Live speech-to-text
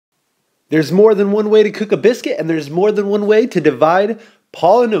There's more than one way to cook a biscuit, and there's more than one way to divide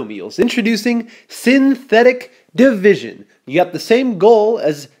polynomials. Introducing synthetic division. You got the same goal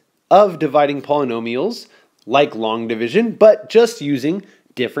as of dividing polynomials, like long division, but just using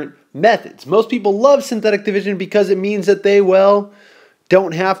different methods. Most people love synthetic division because it means that they, well,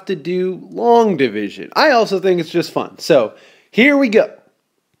 don't have to do long division. I also think it's just fun. So here we go.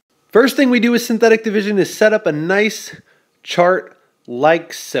 First thing we do with synthetic division is set up a nice chart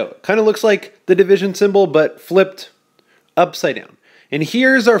like so. It kind of looks like the division symbol, but flipped upside down. And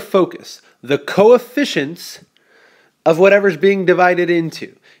here's our focus, the coefficients of whatever's being divided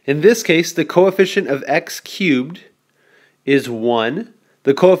into. In this case, the coefficient of x cubed is 1.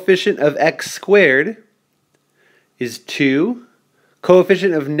 The coefficient of x squared is 2.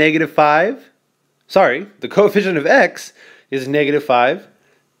 Coefficient of the coefficient of x is -5.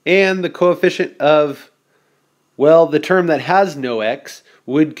 And the coefficient of, well, the term that has no x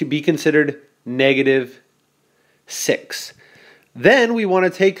would be considered -6. Then we want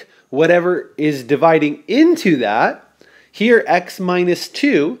to take whatever is dividing into that, here x minus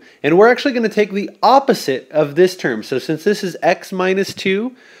 2, and we're actually going to take the opposite of this term. So since this is x minus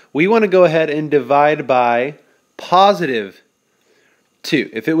 2, we want to go ahead and divide by positive 2.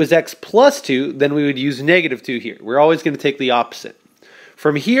 If it was x plus 2, then we would use -2 here. We're always going to take the opposite.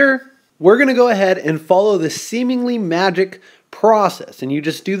 From here, we're going to go ahead and follow the seemingly magic process, and you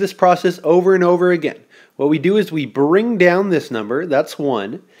just do this process over and over again. What we do is we bring down this number, that's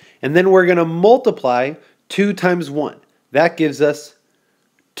 1, and then we're going to multiply 2 times 1. That gives us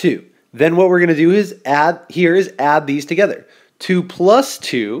 2. Then what we're going to do is add these together. 2 plus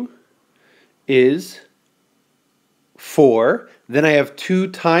 2 is 4. Then I have 2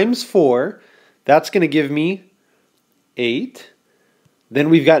 times 4. That's going to give me 8. Then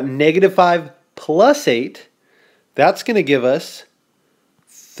we've got -5 plus 8. That's going to give us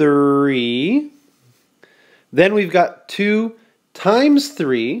 3. Then we've got 2 times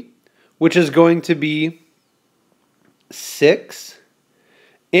 3, which is going to be 6.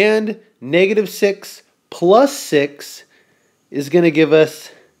 And -6 plus 6 is going to give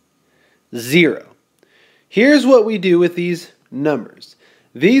us 0. Here's what we do with these numbers.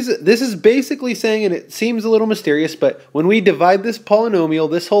 This is basically saying, and it seems a little mysterious, but when we divide this polynomial,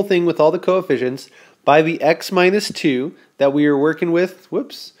 this whole thing with all the coefficients, by the x minus 2 that we were working with,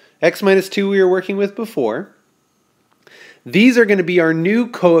 x minus 2 we were working with before, these are going to be our new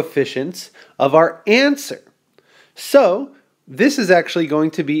coefficients of our answer. So this is actually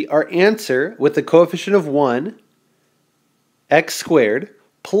going to be our answer with the coefficient of 1, x squared,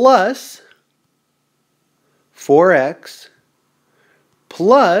 plus 4x,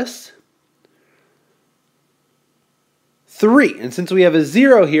 plus 3. And since we have a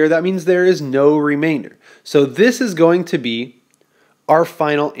 0 here, that means there is no remainder. So this is going to be our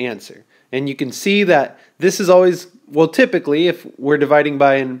final answer. And you can see that this is always, well, typically, if we're dividing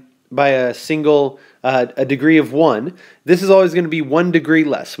by a single, a degree of 1, this is always going to be 1 degree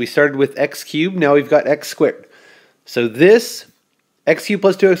less. We started with x cubed, now we've got x squared. So this, x cubed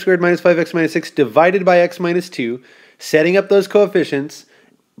plus 2x squared minus 5x minus 6 divided by x minus 2, setting up those coefficients,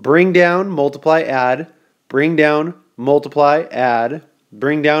 bring down, multiply, add, bring down, multiply, add,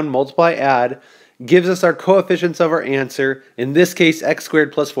 bring down, multiply, add, gives us our coefficients of our answer, in this case x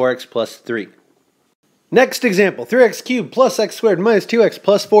squared plus 4x plus 3. Next example, 3x cubed plus x squared minus 2x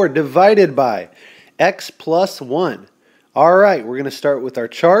plus 4 divided by x plus 1. Alright, we're going to start with our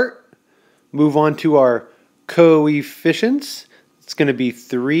chart, move on to our coefficients. It's going to be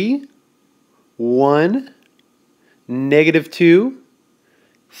 3, 1, -2,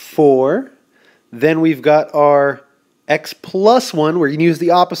 4. Then we've got our x plus 1. We're going to use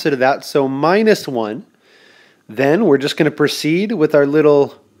the opposite of that, so -1. Then we're just going to proceed with our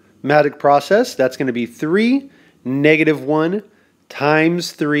little magic process. That's going to be 3, -1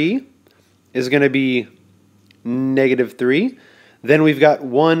 times 3 is going to be -3. Then we've got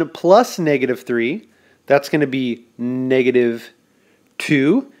 1 plus -3. That's going to be -2.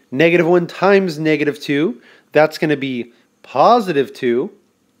 -1 times -2. That's going to be +2.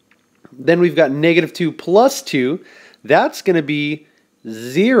 Then we've got -2 plus 2. That's going to be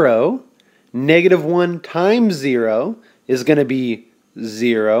 0. -1 times 0 is going to be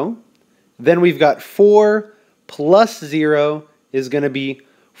 0. Then we've got 4 plus 0 is going to be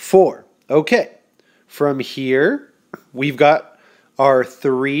 4. Okay, from here we've got our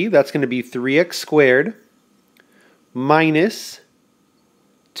 3. That's going to be 3x squared minus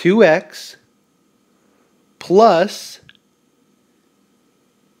 2x plus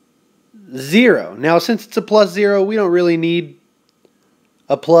 0. Now since it's a plus 0, we don't really need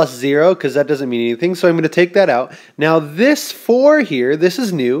a plus 0 because that doesn't mean anything, so I'm going to take that out. Now this 4 here, this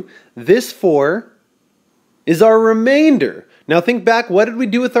is new. This 4 is our remainder. Now think back, what did we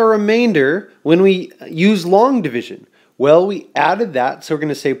do with our remainder when we used long division? Well, we added that, so we're going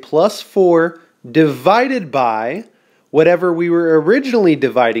to say plus 4 divided by whatever we were originally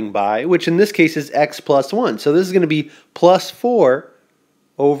dividing by, which in this case is x plus 1. So this is going to be plus 4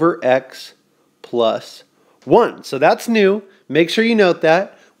 over x plus 1. So that's new. Make sure you note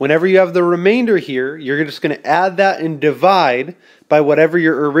that. Whenever you have the remainder here, you're just going to add that and divide by whatever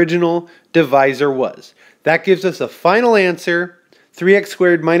your original divisor was. That gives us a final answer, 3x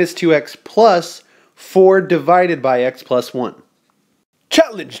squared minus 2x plus 4 divided by x plus 1.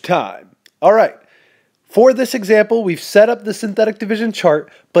 Challenge time! All right. For this example, we've set up the synthetic division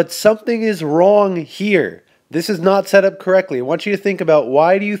chart, but something is wrong here. This is not set up correctly. I want you to think about,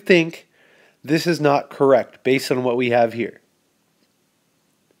 why do you think this is not correct based on what we have here?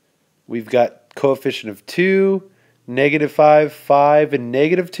 We've got coefficient of 2, -5, 5, and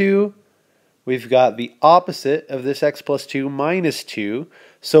 -2. We've got the opposite of this x plus 2 minus 2.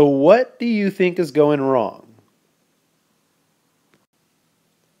 So what do you think is going wrong?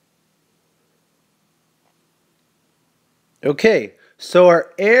 Okay, so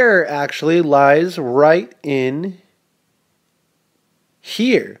our error actually lies right in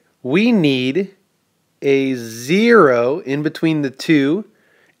here. We need a 0 in between the 2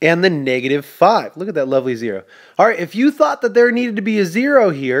 and the -5. Look at that lovely 0. All right, if you thought that there needed to be a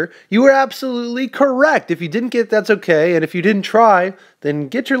 0 here, you were absolutely correct. If you didn't get it, that's okay. And if you didn't try, then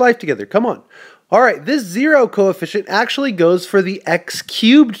get your life together. Come on. All right, this 0 coefficient actually goes for the x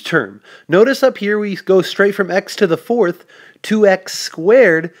cubed term. Notice up here we go straight from x to the 4th to x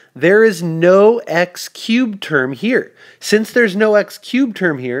squared. There is no x cubed term here. Since there's no x cubed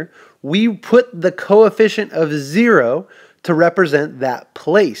term here, we put the coefficient of 0 to represent that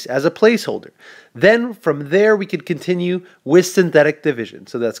place as a placeholder. Then from there we could continue with synthetic division.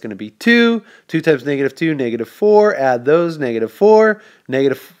 So that's going to be 2 times -2, -4, add those, -4,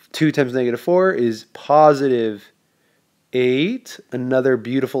 2 times -4 is positive 8, another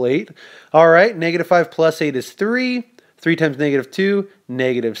beautiful 8. All right, -5 plus 8 is 3. 3 times -2,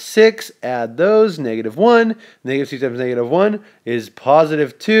 -6, add those, -1. -2 times -1 is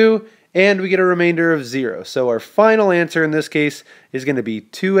positive 2. And we get a remainder of 0. So our final answer in this case is going to be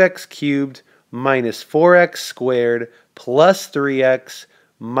 2x cubed minus 4x squared plus 3x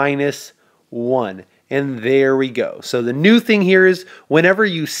minus 1. And there we go. So the new thing here is, whenever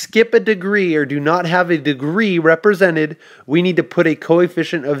you skip a degree or do not have a degree represented, we need to put a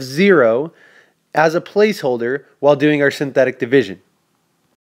coefficient of 0 as a placeholder while doing our synthetic division.